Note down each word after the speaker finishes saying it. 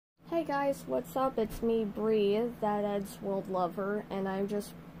Hey guys, what's up? It's me, Bree, that Ed's World Lover, and I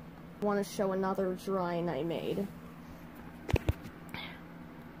just want to show another drawing I made.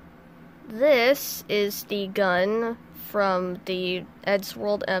 This is the gun from the Ed's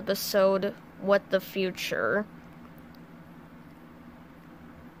World episode, What the Future.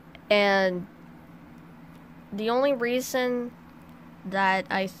 And the only reason that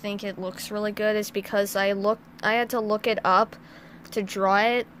I think it looks really good is because I had to look it up to draw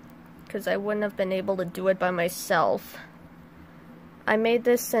it, because I wouldn't have been able to do it by myself. I made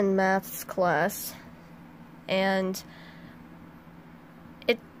this in maths class, and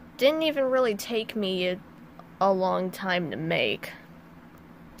it didn't even really take me a long time to make.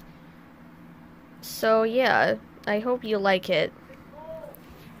 So yeah, I hope you like it.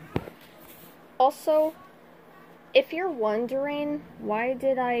 Also, if you're wondering, why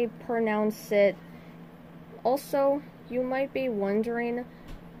did I pronounce it... Also, you might be wondering,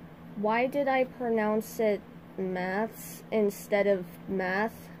 why did I pronounce it maths instead of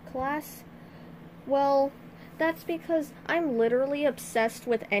math class? Well, that's because I'm literally obsessed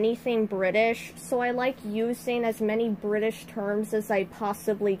with anything British, so I like using as many British terms as I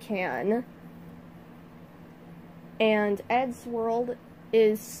possibly can. And Ed's World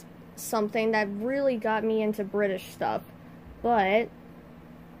is something that really got me into British stuff, but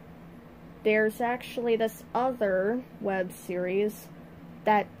there's actually this other web series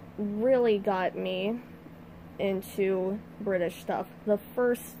that really got me into British stuff. The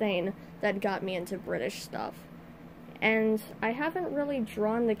first thing that got me into British stuff. And I haven't really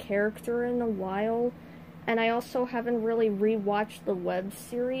drawn the character in a while, and I also haven't really rewatched the web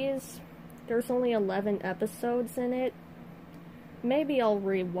series. There's only 11 episodes in it. Maybe I'll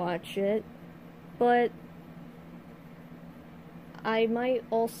rewatch it, but I might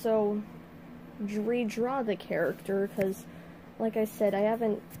also redraw the character, because, like I said, I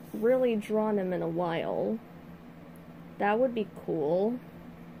haven't really drawn him in a while. That would be cool.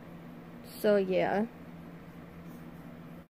 So yeah.